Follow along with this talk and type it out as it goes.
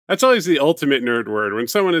That's always the ultimate nerd word. When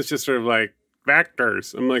someone is just sort of like,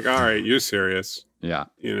 vectors. I'm like, all right, you're serious. Yeah.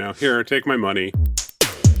 Here, take my money.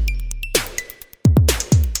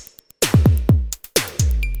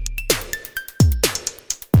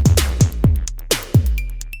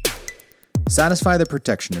 Satisfy the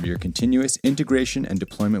protection of your continuous integration and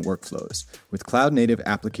deployment workflows with cloud-native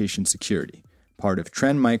application security, part of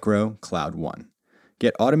Trend Micro Cloud One.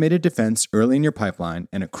 Get automated defense early in your pipeline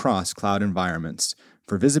and across cloud environments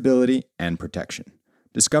for visibility and protection.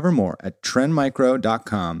 Discover more at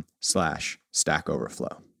trendmicro.com/Stack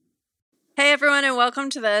Overflow. Hey everyone, and welcome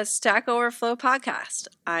to the Stack Overflow podcast.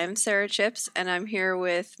 I'm Sarah Chips, and I'm here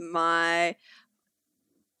with my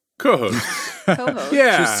co-host.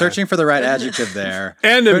 Yeah. She was searching for the right adjective there.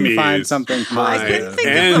 Enemies. Couldn't find something positive. I couldn't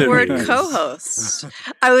think of the word co-host.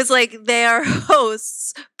 I was like, they are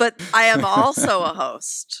hosts, but I am also a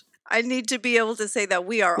host. I need to be able to say that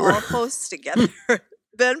we are all hosts together.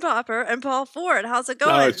 Ben Popper and Paul Ford. How's it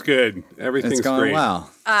going? Oh, it's good. Everything's it's going great.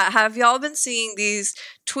 Well. Have y'all been seeing these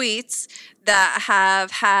tweets that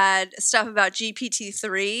have had stuff about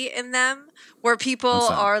GPT-3 in them, where people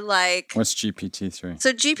are like, "What's GPT-3?"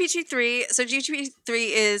 So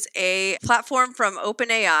GPT-3 is a platform from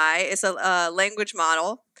OpenAI. It's a language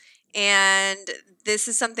model, and this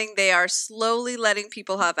is something they are slowly letting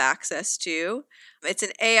people have access to. It's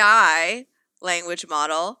an AI language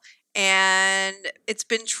model, and it's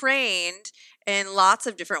been trained in lots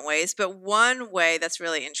of different ways. But one way that's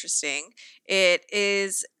really interesting, it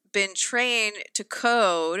is been trained to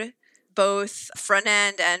code both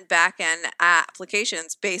front-end and back-end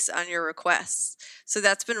applications based on your requests. So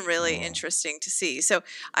that's been really interesting to see. So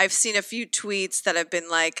I've seen a few tweets that have been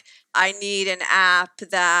like, I need an app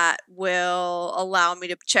that will allow me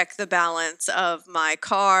to check the balance of my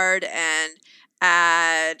card and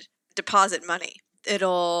add deposit money.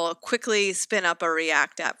 It'll quickly spin up a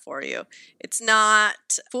React app for you. It's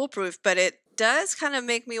not foolproof, but it does kind of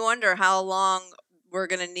make me wonder how long we're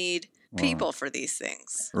going to need people for these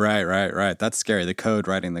things. Right. That's scary. The code,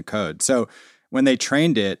 writing the code. So when they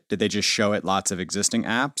trained it, did they just show it lots of existing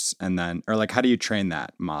apps and then, or like, how do you train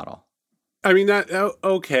that model? I mean,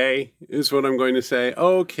 okay is what I'm going to say.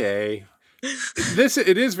 Okay.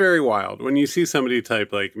 It is very wild when you see somebody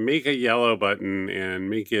type like make a yellow button and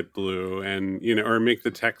make it blue and, or make the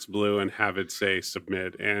text blue and have it say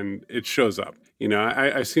submit and it shows up.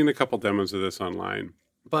 I've seen a couple demos of this online,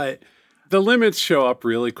 but the limits show up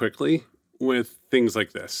really quickly with things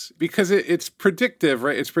like this because it's predictive,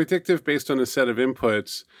 right? It's predictive based on a set of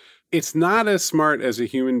inputs. It's not as smart as a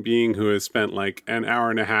human being who has spent like an hour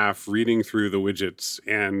and a half reading through the widgets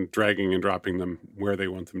and dragging and dropping them where they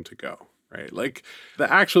want them to go, right? Like the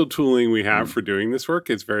actual tooling we have for doing this work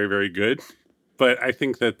is very, very good. But I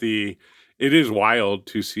think that it is wild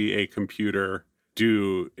to see a computer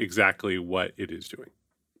do exactly what it is doing.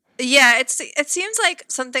 Yeah, it seems like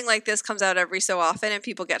something like this comes out every so often and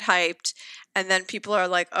people get hyped and then people are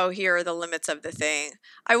like, oh, here are the limits of the thing.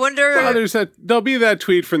 I wonder... Well, there'll be that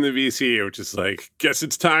tweet from the VC, which is like, guess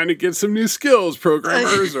it's time to get some new skills,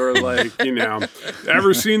 programmers, or like,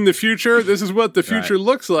 ever seen the future? This is what the future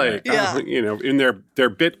looks like. Yeah. In their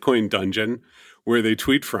Bitcoin dungeon where they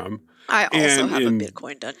tweet from. I also have a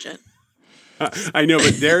Bitcoin dungeon. I know,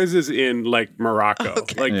 but theirs is in like Morocco.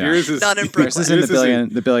 Okay. Like yours is not in Brooklyn. Yours is in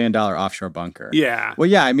the $1 billion offshore bunker. Yeah. Well,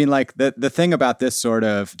 yeah. I mean, like the thing about this sort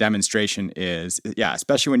of demonstration is,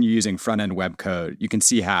 especially when you're using front end web code, you can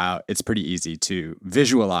see how it's pretty easy to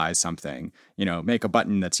visualize something. Make a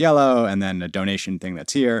button that's yellow and then a donation thing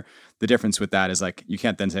that's here. The difference with that is like you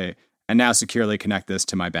can't then say, and now securely connect this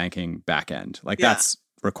to my banking backend. Like that's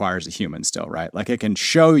requires a human still, right? Like it can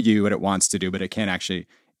show you what it wants to do, but it can't actually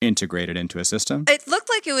integrated into a system. It looked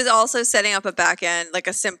like it was also setting up a back end, like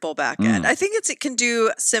a simple back end. I think it can do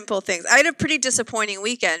simple things. I had a pretty disappointing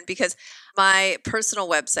weekend because my personal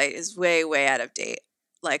website is way, way out of date.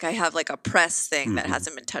 Like I have like a press thing that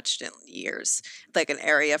hasn't been touched in years, like an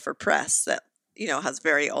area for press that has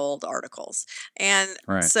very old articles. And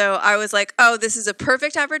so I was like, oh, this is a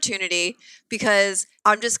perfect opportunity because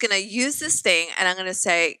I'm just going to use this thing and I'm going to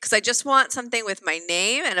say, because I just want something with my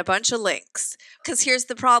name and a bunch of links. Because here's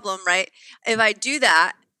the problem, right? If I do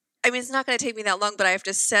that, I mean, it's not going to take me that long, but I have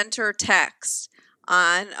to center text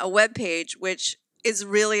on a web page, which is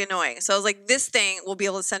really annoying. So I was like, this thing will be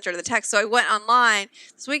able to center the text. So I went online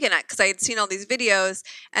this weekend because I had seen all these videos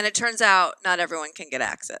and it turns out not everyone can get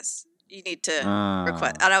access. You need to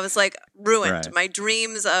request. And I was like ruined. My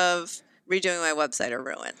dreams of redoing my website are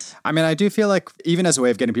ruined. I mean, I do feel like even as a way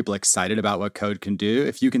of getting people excited about what code can do,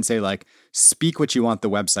 if you can say like, speak what you want the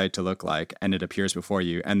website to look like and it appears before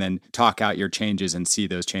you, and then talk out your changes and see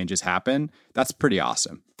those changes happen, that's pretty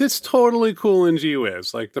awesome. This totally cool in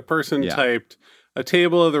GWiz. Like the person typed a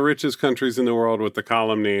table of the richest countries in the world with the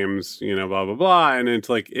column names, blah, blah, blah. And it's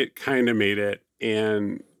like, it kind of made it.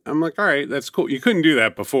 And I'm like, all right, that's cool. You couldn't do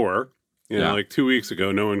that before. Like 2 weeks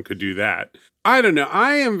ago, no one could do that. I don't know.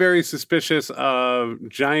 I am very suspicious of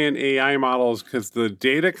giant AI models because the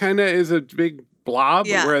data kind of is a big blob.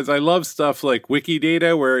 Yeah. Whereas I love stuff like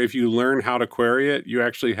Wikidata, where if you learn how to query it, you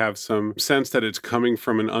actually have some sense that it's coming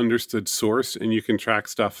from an understood source and you can track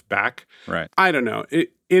stuff back. Right. I don't know.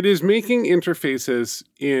 It is making interfaces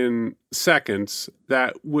in seconds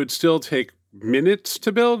that would still take minutes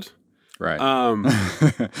to build. Right.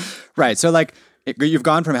 Right. So like, you've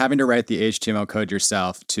gone from having to write the HTML code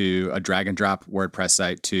yourself to a drag and drop WordPress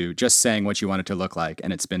site to just saying what you want it to look like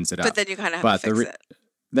and it spins it up. But then you kind of have to fix it.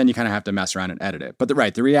 Then you kind of have to mess around and edit it. But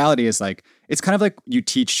the reality is like, it's kind of like you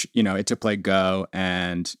teach, it to play Go,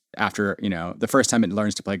 and after, the first time it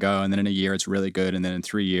learns to play Go, and then in a year it's really good, and then in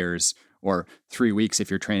 3 years or 3 weeks, if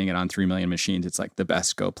you're training it on 3 million machines, it's like the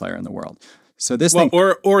best Go player in the world. So this thing,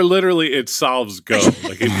 or literally, it solves Go.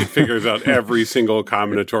 Like it figures out every single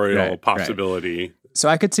combinatorial possibility. Right. So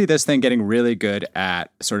I could see this thing getting really good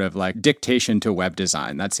at sort of like dictation to web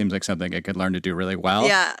design. That seems like something it could learn to do really well.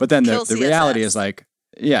 Yeah. But then the reality is like,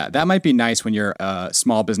 yeah, that might be nice when you're a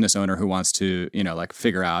small business owner who wants to, like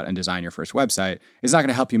figure out and design your first website. It's not going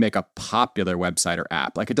to help you make a popular website or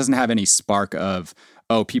app. Like it doesn't have any spark of,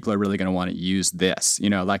 oh, people are really going to want to use this.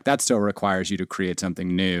 Like that still requires you to create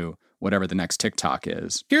something new, whatever the next TikTok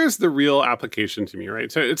is. Here's the real application to me,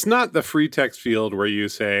 right? So it's not the free text field where you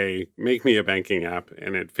say, make me a banking app,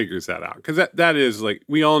 and it figures that out. Because that is like,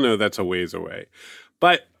 we all know that's a ways away.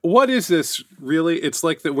 But what is this really? It's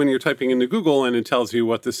like that when you're typing into Google and it tells you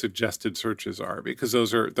what the suggested searches are, because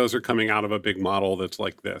those are coming out of a big model that's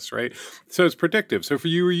like this, right? So it's predictive. So if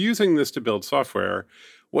you were using this to build software,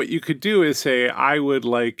 what you could do is say, I would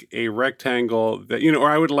like a rectangle that, or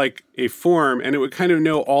I would like a form, and it would kind of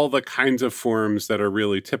know all the kinds of forms that are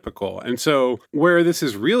really typical. And so where this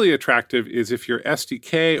is really attractive is if your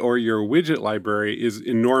SDK or your widget library is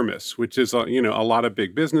enormous, which is, a lot of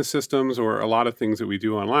big business systems or a lot of things that we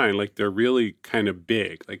do online, like they're really kind of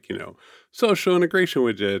big, like, social integration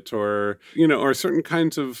widgets or certain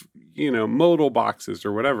kinds of, modal boxes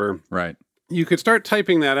or whatever. Right. You could start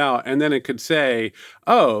typing that out, and then it could say,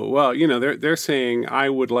 "Oh, well, they're saying I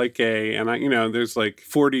would like and there's like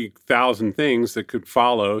 40,000 things that could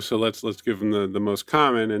follow. So let's give them the most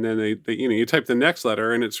common." And then they you type the next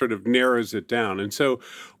letter, and it sort of narrows it down. And so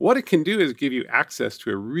what it can do is give you access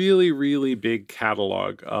to a really, really big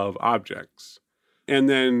catalog of objects, and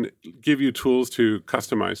then give you tools to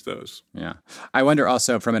customize those. Yeah. I wonder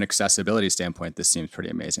also from an accessibility standpoint, this seems pretty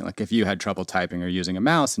amazing. Like if you had trouble typing or using a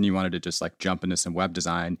mouse and you wanted to just like jump into some web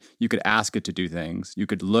design, you could ask it to do things. You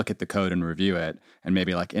could look at the code and review it and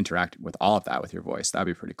maybe like interact with all of that with your voice. That'd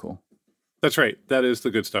be pretty cool. That's right. That is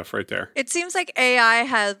the good stuff right there. It seems like AI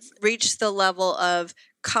has reached the level of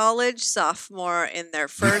college sophomore in their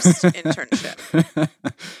first internship.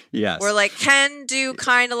 Yes. We're like, can do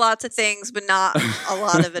kind of lots of things, but not a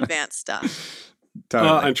lot of advanced stuff. Totally.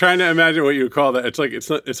 I'm trying to imagine what you would call that. It's like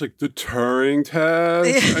the Turing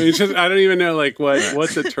test. I mean, it's just, I don't even know like what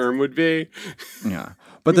the term would be. Yeah.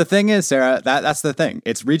 But the thing is, Sarah, that's the thing.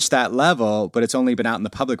 It's reached that level, but it's only been out in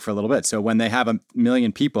the public for a little bit. So when they have 1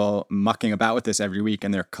 million people mucking about with this every week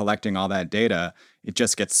and they're collecting all that data, it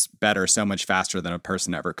just gets better so much faster than a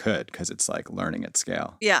person ever could because it's like learning at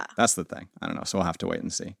scale. Yeah. That's the thing. I don't know. So we'll have to wait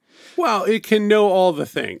and see. Well, it can know all the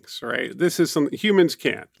things, right? This is something humans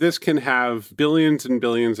can't. This can have billions and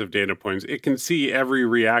billions of data points. It can see every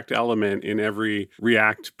React element in every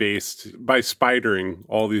React based by spidering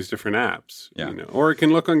all these different apps. Yeah. Or it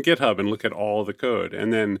can look on GitHub and look at all the code.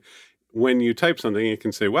 And then when you type something, it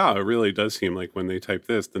can say, wow, it really does seem like when they type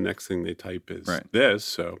this, the next thing they type is this.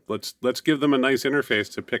 So let's give them a nice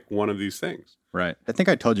interface to pick one of these things. Right. I think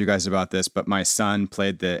I told you guys about this, but my son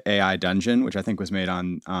played the AI Dungeon, which I think was made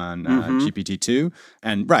on GPT-2.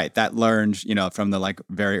 And that learned, from the like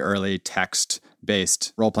very early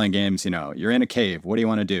text-based role-playing games, you're in a cave. What do you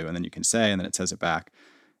want to do? And then you can say, and then it says it back.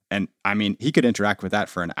 And I mean, he could interact with that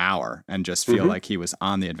for an hour and just feel like he was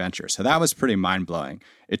on the adventure. So that was pretty mind-blowing.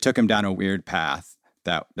 It took him down a weird path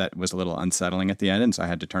that was a little unsettling at the end, and so I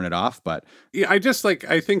had to turn it off. But yeah, I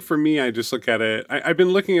think for me, I just look at it. I've been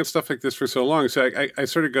looking at stuff like this for so long, so I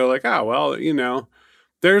sort of go like, oh, well,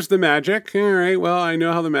 there's the magic. All right, well, I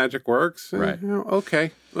know how the magic works. Right.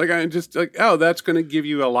 Okay. Like, I just like, oh, that's going to give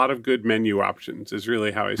you a lot of good menu options is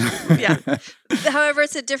really how I see it. Yeah. However,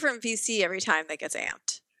 it's a different VC every time that gets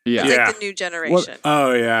amped. Yeah. It's Yeah. like the new generation.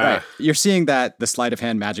 Oh, yeah. Right. You're seeing the sleight of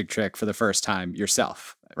hand magic trick for the first time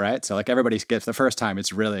yourself, right? So like everybody gets the first time,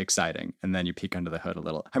 it's really exciting. And then you peek under the hood a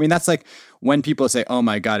little. I mean, that's like when people say, oh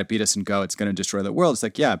my God, it beat us in Go, it's going to destroy the world. It's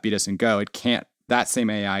like, yeah, it beat us in Go. It can't, that same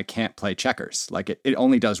AI can't play checkers. Like it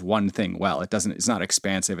only does one thing well. It's not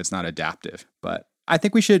expansive. It's not adaptive. But I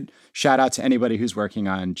think we should shout out to anybody who's working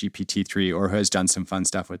on GPT-3 or who has done some fun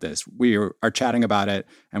stuff with this. We are chatting about it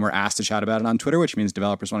and we're asked to chat about it on Twitter, which means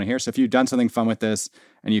developers want to hear. So if you've done something fun with this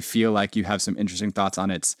and you feel like you have some interesting thoughts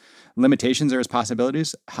on its limitations or its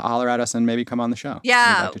possibilities, holler at us and maybe come on the show.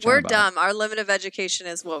 Yeah, We'd like to chat we're about dumb. Our limit of education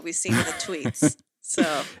is what we see in the tweets. So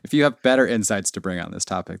it. If you have better insights to bring on this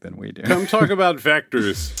topic than we do. Come talk about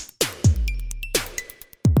vectors.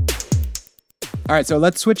 All right, so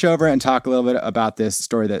let's switch over and talk a little bit about this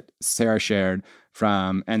story that Sarah shared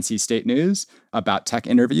from NC State News about tech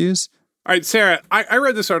interviews. All right, Sarah, I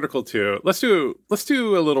read this article too. Let's do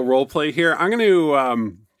a little role play here. I'm going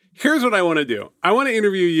to, here's what I want to do. I want to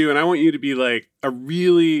interview you and I want you to be like a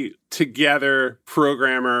really together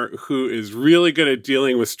programmer who is really good at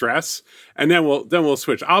dealing with stress. And then we'll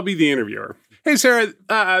switch. I'll be the interviewer. Hey, Sarah,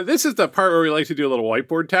 this is the part where we like to do a little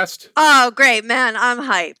whiteboard test. oh, great, man. I'm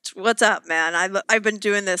hyped. What's up, man? I've been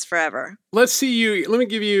doing this forever. Let's see you. Let me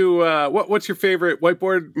give you, what's your favorite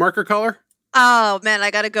whiteboard marker color? Oh, man,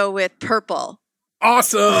 I got to go with purple.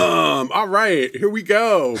 Awesome. All right, here we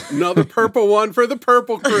go. Another purple one for the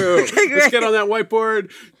purple crew. Okay, great. Let's get on that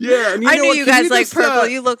whiteboard. Yeah. And I know knew what? you Can guys like just, purple.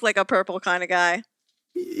 You look like a purple kind of guy.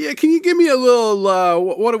 Yeah, can you give me a little,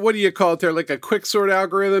 what do you call it there? Like a quick sort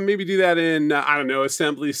algorithm? Maybe do that in, I don't know,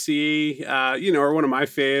 Assembly C, or one of my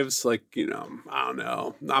faves, like, I don't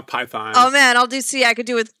know, not Python. Oh, man, I'll do C. I could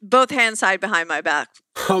do with both hands tied behind my back.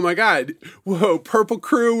 Oh, my God. Whoa, purple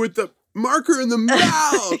crew with the marker in the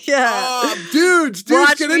mouth. Yeah. Dudes,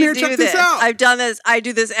 Watch get in me here, do check this out. I've done this. I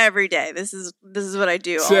do this every day. This is what I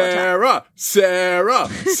do all the time.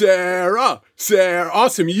 Sarah.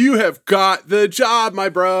 Awesome. You have got the job, my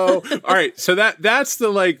bro. All right. So that's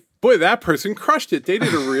the boy, that person crushed it. They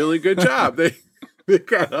did a really good job. They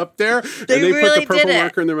got up there and they put really the purple did it.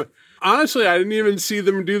 marker in their mouth. Honestly, I didn't even see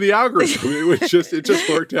them do the algorithm. It just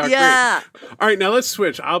worked out Yeah. great. All right, now let's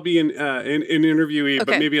switch. I'll be an interviewee, but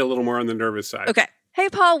Okay. maybe a little more on the nervous side. Okay. Hey,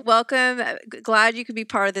 Paul, welcome. Glad you could be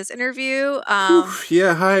part of this interview.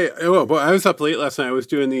 Yeah, hi. Oh, boy, I was up late last night. I was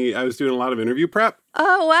doing a lot of interview prep.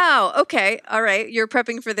 Oh, wow. Okay. All right. You're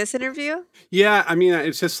prepping for this interview? Yeah, I mean,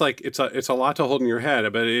 it's just like it's a lot to hold in your head,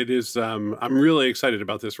 but it is. I'm really excited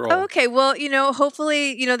about this role. Oh, okay. Well,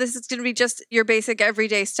 hopefully, this is going to be just your basic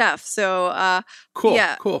everyday stuff. So, Cool.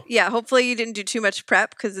 yeah, Cool. yeah. Hopefully, you didn't do too much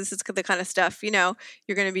prep because this is the kind of stuff you're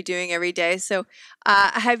going to be doing every day. So,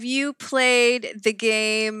 have you played the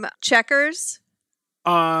game Checkers?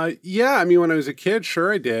 Yeah. I mean, when I was a kid,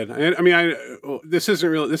 sure, I did. This isn't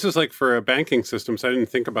real. This is like for a banking system, so I didn't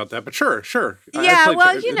think about that. But sure. Yeah,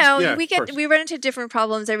 well, we we run into different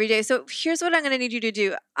problems every day. So here's what I'm going to need you to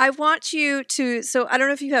do. I want you to, so I don't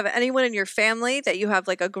know if you have anyone in your family that you have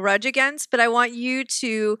like a grudge against, but I want you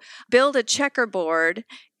to build a checkerboard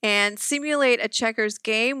and simulate a checkers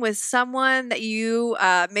game with someone that you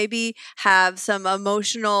maybe have some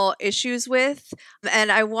emotional issues with.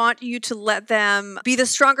 And I want you to let them be the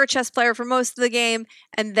stronger chess player for most of the game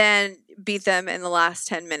and then beat them in the last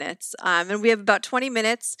 10 minutes. And we have about 20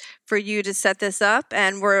 minutes for you to set this up.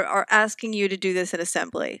 And we're asking you to do this in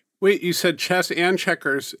assembly. Wait, you said chess and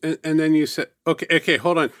checkers, and then you said, okay,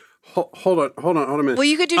 hold on. Hold on a minute. Well,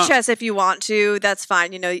 you could do chess if you want to. That's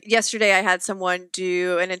fine. Yesterday I had someone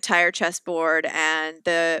do an entire chessboard and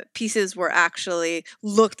the pieces were actually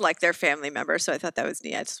looked like their family member. So I thought that was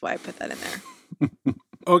neat. That's why I put that in there.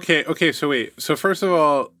 Okay. So wait. So first of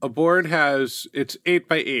all, a board it's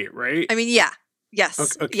 8x8, right? I mean, yeah.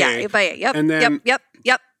 Yes. Okay. Yeah, 8x8. Yep. And then, Yep.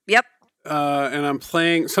 and I'm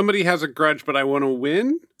playing. Somebody has a grudge, but I want to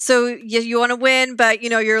win. So you want to win, but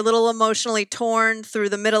you're a little emotionally torn through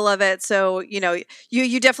the middle of it. So you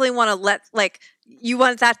definitely want to you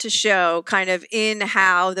want that to show kind of in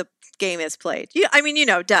how the game is played. Yeah.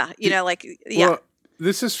 Well,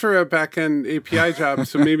 this is for a back-end API job,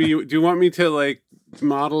 so maybe do you want me to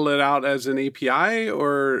model it out as an API,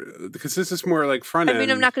 or because this is more like front end? I mean,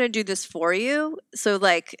 I'm not going to do this for you. So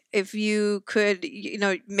if you could,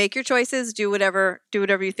 make your choices, do whatever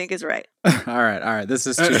you think is right. All right. This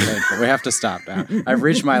is too painful. We have to stop now. I've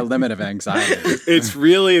reached my limit of anxiety. It's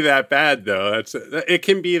really that bad, though. It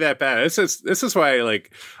can be that bad. This is why,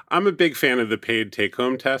 like, I'm a big fan of the paid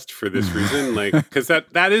take-home test for this reason, like, because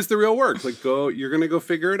that is the real work. Like, you're gonna go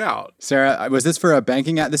figure it out. Sarah, was this for a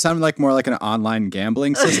banking app? This sounded like more like an online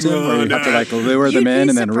gambling system where you have to like lure them in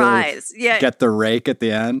and then really get the rake at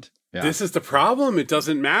the end. Yeah. This is the problem. It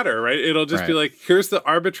doesn't matter, right? It'll just be like, here's the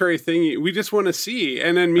arbitrary thing we just want to see.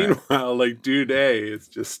 And then meanwhile, like due day, it's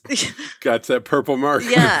just got that purple mark.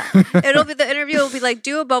 Yeah. The interview will be like,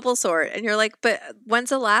 do a bubble sort. And you're like, but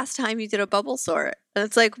when's the last time you did a bubble sort? And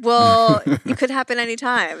it's like, well, it could happen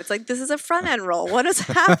anytime. It's like, this is a front end role. What is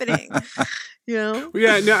happening? You know?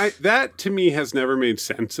 Yeah, no, that to me has never made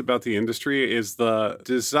sense about the industry is the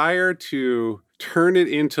desire to turn it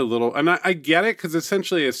into little, and I get it because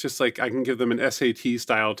essentially it's just like I can give them an SAT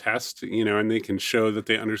style test, and they can show that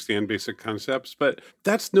they understand basic concepts, but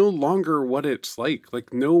that's no longer what it's like. Like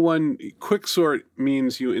quicksort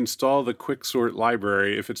means you install the quicksort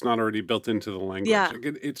library if it's not already built into the language. Yeah. Like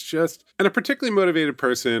it's just, and a particularly motivated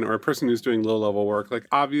person or a person who's doing low level work, like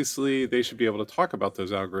obviously they should be able to talk about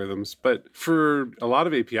those algorithms, but for a lot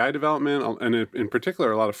of API development and in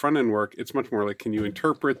particular a lot of front end work, it's much more like, can you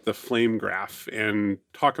interpret the flame graph and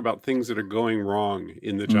talk about things that are going wrong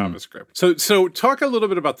in the JavaScript. So talk a little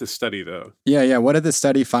bit about this study, though. Yeah. What did the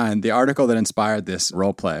study find? The article that inspired this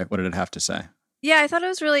role play, what did it have to say? Yeah, I thought it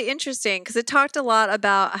was really interesting because it talked a lot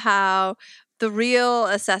about how the real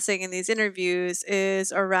assessing in these interviews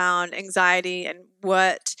is around anxiety and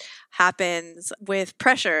what happens with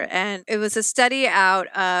pressure. And it was a study out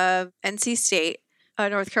of NC State,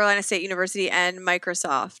 North Carolina State University, and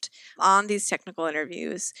Microsoft on these technical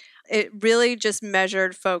interviews. It really just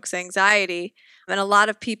measured folks' anxiety. And a lot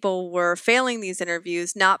of people were failing these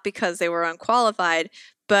interviews, not because they were unqualified,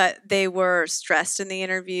 but they were stressed in the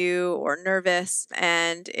interview or nervous,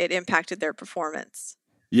 and it impacted their performance.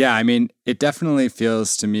 Yeah, I mean, it definitely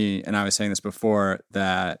feels to me, and I was saying this before,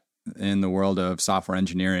 that in the world of software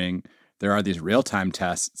engineering, there are these real-time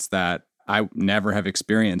tests that I never have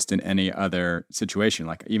experienced in any other situation.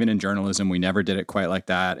 Like even in journalism, we never did it quite like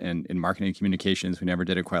that. And in marketing and communications, we never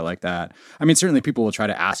did it quite like that. I mean, certainly people will try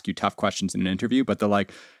to ask you tough questions in an interview, but the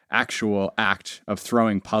like actual act of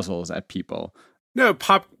throwing puzzles at people. No,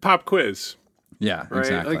 pop quiz. Yeah, right?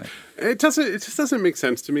 Exactly. Like, it just doesn't make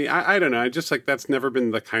sense to me. I don't know. I just like, that's never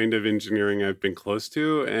been the kind of engineering I've been close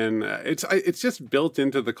to. And it's just built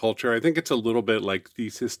into the culture. I think it's a little bit like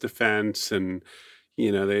thesis defense and,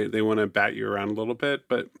 they want to bat you around a little bit,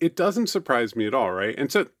 but it doesn't surprise me at all, right?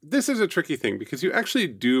 And so this is a tricky thing because you actually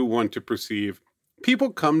do want to perceive people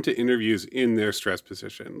come to interviews in their stress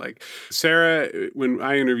position. Like Sarah, when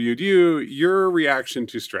I interviewed you, your reaction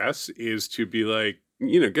to stress is to be like,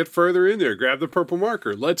 get further in there, grab the purple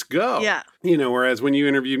marker, let's go. Yeah. Whereas when you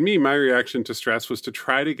interviewed me, my reaction to stress was to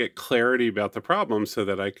try to get clarity about the problem so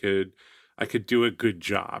that I could do a good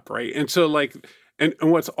job, right? And so like, and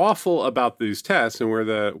what's awful about these tests and where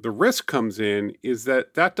the risk comes in is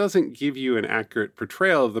that doesn't give you an accurate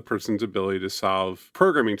portrayal of the person's ability to solve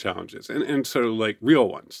programming challenges. And so like real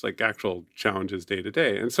ones, like actual challenges day to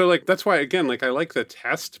day. And so like, that's why, again, like I like the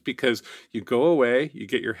test because you go away, you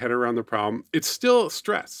get your head around the problem. It's still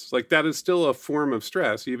stress. Like that is still a form of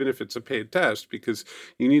stress, even if it's a paid test, because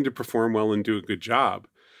you need to perform well and do a good job.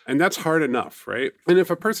 And that's hard enough, right? And if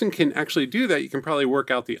a person can actually do that, you can probably work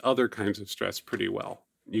out the other kinds of stress pretty well.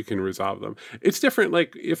 You can resolve them. It's different.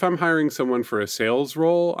 Like if I'm hiring someone for a sales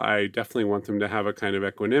role, I definitely want them to have a kind of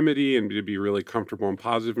equanimity and to be really comfortable and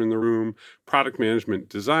positive in the room. Product management,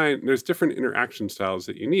 design, there's different interaction styles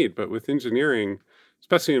that you need. But with engineering,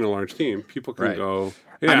 especially in a large team, people can go...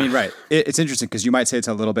 Yeah. I mean, right. It's interesting because you might say it's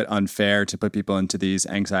a little bit unfair to put people into these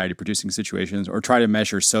anxiety-producing situations or try to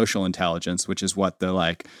measure social intelligence, which is what the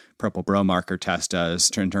like purple bro marker test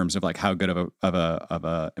does in terms of like how good of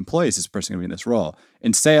a employee is this person going to be in this role.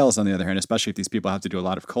 In sales, on the other hand, especially if these people have to do a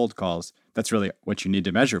lot of cold calls, that's really what you need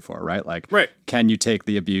to measure for, right? Like, Can you take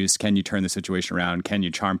the abuse? Can you turn the situation around? Can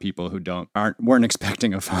you charm people who weren't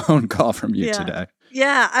expecting a phone call from you today?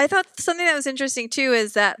 Yeah, I thought something that was interesting too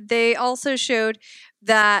is that they also showed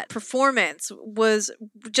that performance was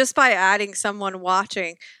just by adding someone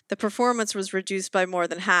watching, the performance was reduced by more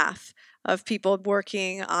than half of people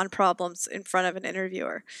working on problems in front of an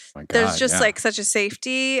interviewer. My God, there's just like such a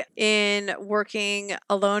safety in working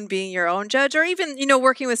alone, being your own judge, or even,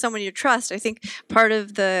 working with someone you trust. I think part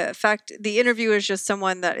of the fact the interviewer is just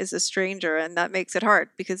someone that is a stranger, and that makes it hard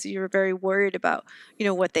because you're very worried about,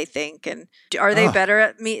 what they think. And are they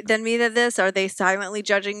better than me at this? Are they silently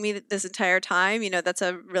judging me this entire time? That's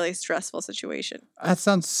a really stressful situation. That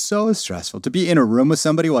sounds so stressful to be in a room with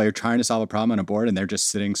somebody while while you're trying to solve a problem on a board and they're just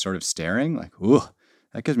sitting sort of staring, like, ooh,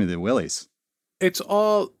 that gives me the willies. It's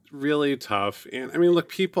all really tough. And I mean,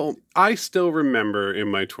 look, I still remember in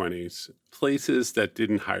my 20s places that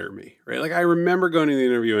didn't hire me, right? Like I remember going to the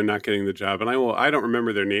interview and not getting the job. And I don't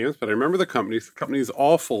remember their names, but I remember the companies. The companies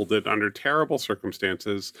all folded under terrible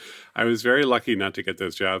circumstances. I was very lucky not to get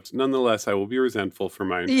those jobs. Nonetheless, I will be resentful for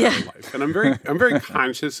my entire life. And I'm very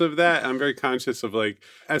conscious of that. I'm very conscious of like,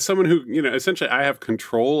 as someone who, essentially I have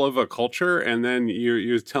control of a culture, and then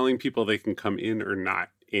you're telling people they can come in or not.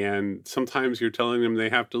 And sometimes you're telling them they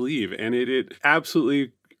have to leave. And it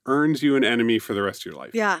absolutely earns you an enemy for the rest of your life.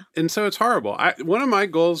 Yeah. And so it's horrible. One of my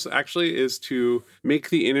goals actually is to make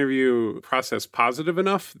the interview process positive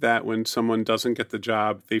enough that when someone doesn't get the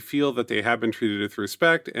job, they feel that they have been treated with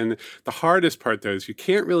respect. And the hardest part, though, is you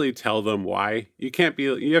can't really tell them why. You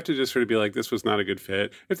have to just sort of be like, this was not a good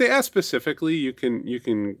fit. If they ask specifically, you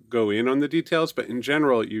can go in on the details. But in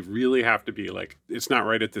general, you really have to be like, it's not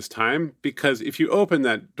right at this time. Because if you open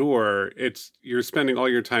that door, you're spending all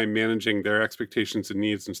your time managing their expectations and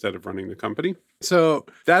needs instead of running the company. So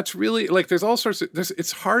that's really like, there's all sorts of,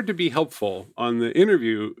 it's hard to be helpful on the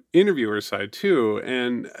interviewer side too.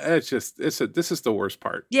 And this is the worst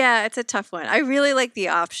part. Yeah, it's a tough one. I really like the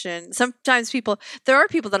option. Sometimes there are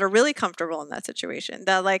people that are really comfortable in that situation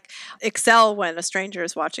that like excel when a stranger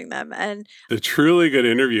is watching them. And the truly good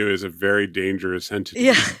interview is a very dangerous entity.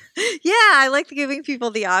 Yeah. Yeah, I like giving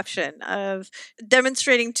people the option of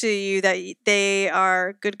demonstrating to you that they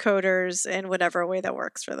are good coders in whatever way that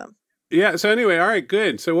works for them. Yeah. So anyway, all right,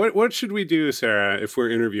 good. So what should we do, Sarah, if we're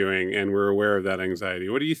interviewing and we're aware of that anxiety?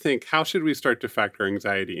 What do you think? How should we start to factor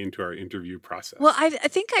anxiety into our interview process? Well, I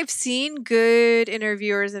think I've seen good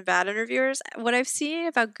interviewers and bad interviewers. What I've seen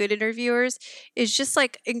about good interviewers is just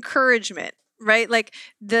like encouragement. Right? Like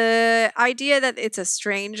the idea that it's a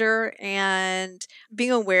stranger and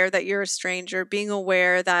being aware that you're a stranger, being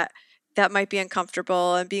aware that that might be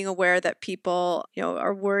uncomfortable and being aware that people,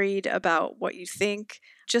 are worried about what you think,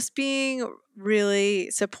 just being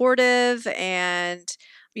really supportive and,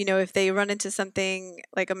 if they run into something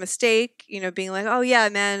like a mistake, being like, oh yeah,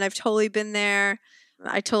 man, I've totally been there.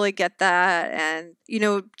 I totally get that. And,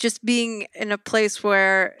 just being in a place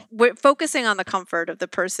where we're focusing on the comfort of the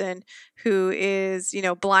person who is,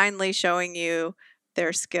 blindly showing you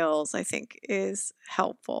their skills, I think is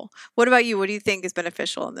helpful. What about you? What do you think is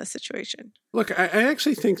beneficial in this situation? Look, I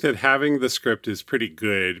actually think that having the script is pretty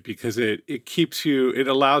good because it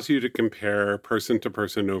allows you to compare person to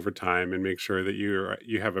person over time and make sure that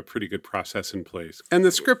you have a pretty good process in place. And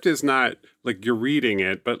the script is not like you're reading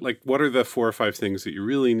it, but like what are the 4 or 5 things that you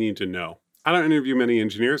really need to know? I don't interview many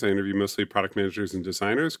engineers. I interview mostly product managers and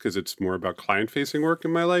designers because it's more about client-facing work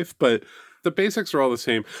in my life. But the basics are all the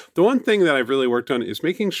same. The one thing that I've really worked on is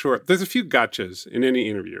making sure there's a few gotchas in any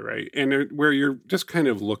interview, right? And where you're just kind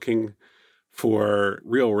of looking for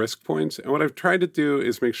real risk points. And what I've tried to do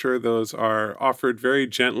is make sure those are offered very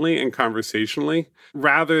gently and conversationally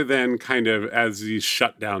rather than kind of as these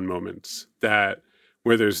shutdown moments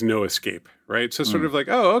where there's no escape, right? So sort of like,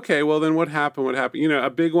 oh, okay, well then what happened? What happened? A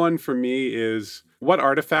big one for me is what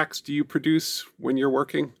artifacts do you produce when you're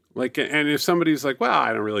working? Like, and if somebody's like, well,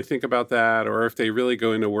 I don't really think about that, or if they really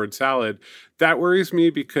go into word salad, that worries me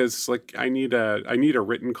because like I need a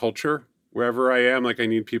written culture wherever I am. Like I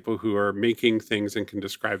need people who are making things and can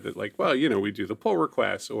describe that like, well, we do the pull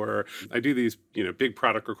requests or I do these, big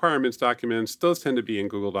product requirements documents. Those tend to be in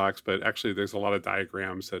Google Docs, but actually there's a lot of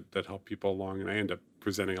diagrams that help people along. And I end up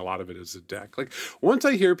presenting a lot of it as a deck. Like once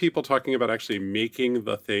I hear people talking about actually making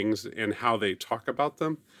the things and how they talk about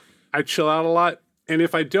them, I chill out a lot. And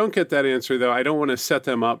if I don't get that answer, though, I don't want to set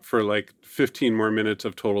them up for like 15 more minutes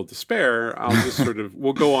of total despair. I'll just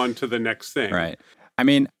we'll go on to the next thing. Right. I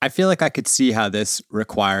mean, I feel like I could see how this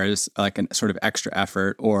requires like a sort of extra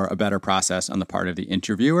effort or a better process on the part of the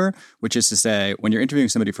interviewer, which is to say, when you're interviewing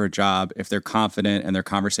somebody for a job, if they're confident and they're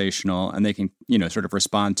conversational and they can, sort of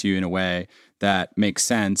respond to you in a way that makes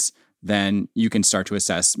sense, then you can start to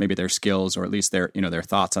assess maybe their skills or at least their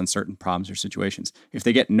thoughts on certain problems or situations. If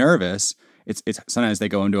they get nervous, it's sometimes they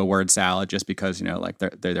go into a word salad just because, like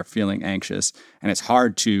they're feeling anxious, and it's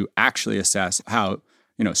hard to actually assess how,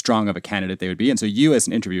 strong of a candidate they would be. And so you as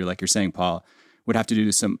an interviewer, like you're saying, Paul, would have to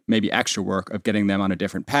do some maybe extra work of getting them on a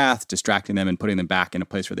different path, distracting them and putting them back in a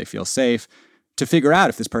place where they feel safe to figure out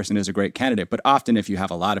if this person is a great candidate. But often if you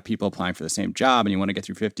have a lot of people applying for the same job and you want to get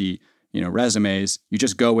through 50 resumes, you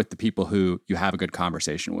just go with the people who you have a good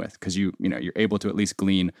conversation with, because you're able to at least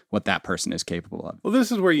glean what that person is capable of. Well,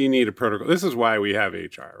 this is where you need a protocol. This is why we have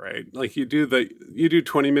HR, right? Like you do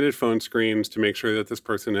 20-minute phone screens to make sure that this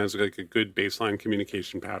person has like a good baseline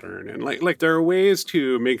communication pattern. And like there are ways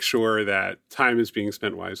to make sure that time is being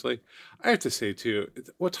spent wisely. I have to say too,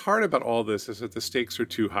 what's hard about all this is that the stakes are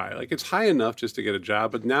too high. Like it's high enough just to get a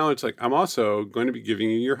job, but now it's like, I'm also going to be giving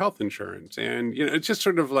you your health insurance. And, it's just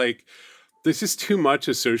sort of like, there's just too much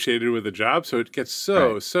associated with the job. So it gets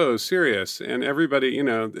so serious. And everybody,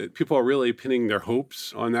 people are really pinning their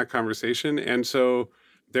hopes on that conversation. And so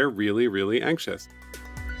they're really, really anxious.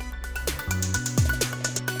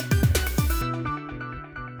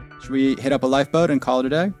 Should we hit up a lifeboat and call it a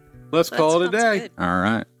day? Let's call it a day. Good. All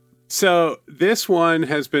right. So this one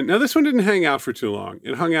this one didn't hang out for too long.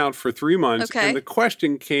 It hung out for 3 months. Okay. And the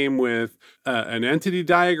question came with an entity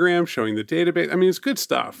diagram showing the database. I mean, it's good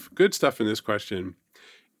stuff. Good stuff in this question.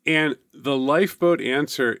 And the lifeboat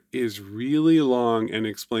answer is really long and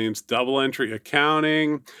explains double entry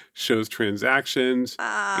accounting, shows transactions,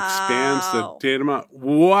 expands the data model.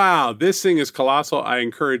 Wow, this thing is colossal. I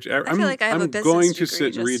encourage I feel like I have a business going to degree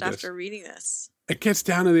sit and read just this. after reading this. It gets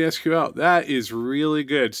down to the SQL. That is really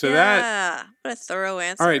good. So what a thorough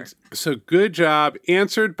answer. all right. So good job.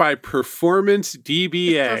 Answered by Performance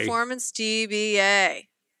DBA. Performance DBA.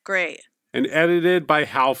 Great. And edited by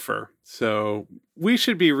Halfer. So we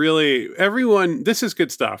should be everyone, this is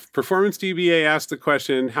good stuff. Performance DBA asked the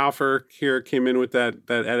question. Halfer here came in with that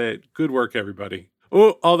edit. Good work, everybody.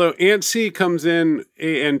 Oh, although ANTC comes in,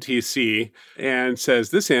 ANTC, and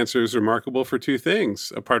says this answer is remarkable for 2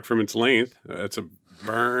 things, apart from its length. That's a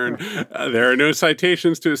burn. There are no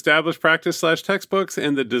citations to established practice/textbooks,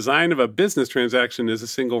 and the design of a business transaction as a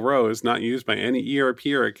single row is not used by any ERP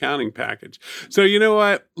or accounting package. So you know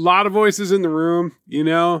what? A lot of voices in the room,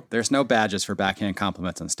 There's no badges for backhand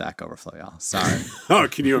compliments on Stack Overflow, y'all. Sorry. Oh,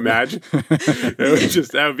 can you imagine?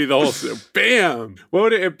 That would be the whole, bam. What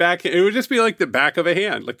would it would just be like the back of a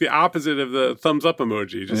hand, like the opposite of the thumbs up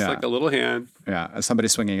emoji, just like a little hand. Yeah, somebody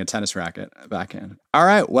swinging a tennis racket backhand. All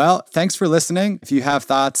right, well, thanks for listening. If you have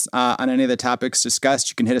thoughts on any of the topics discussed,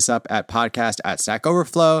 you can hit us up at podcast@Stack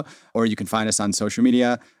Overflow, or you can find us on social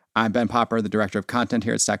media. I'm Ben Popper, the director of content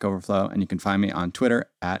here at Stack Overflow, and you can find me on Twitter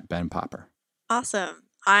 @BenPopper. Awesome.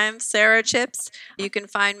 I'm Sarah Chips. You can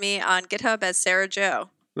find me on GitHub as Sarah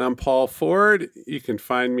Joe. And I'm Paul Ford. You can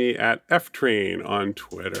find me at FTrain on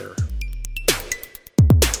Twitter.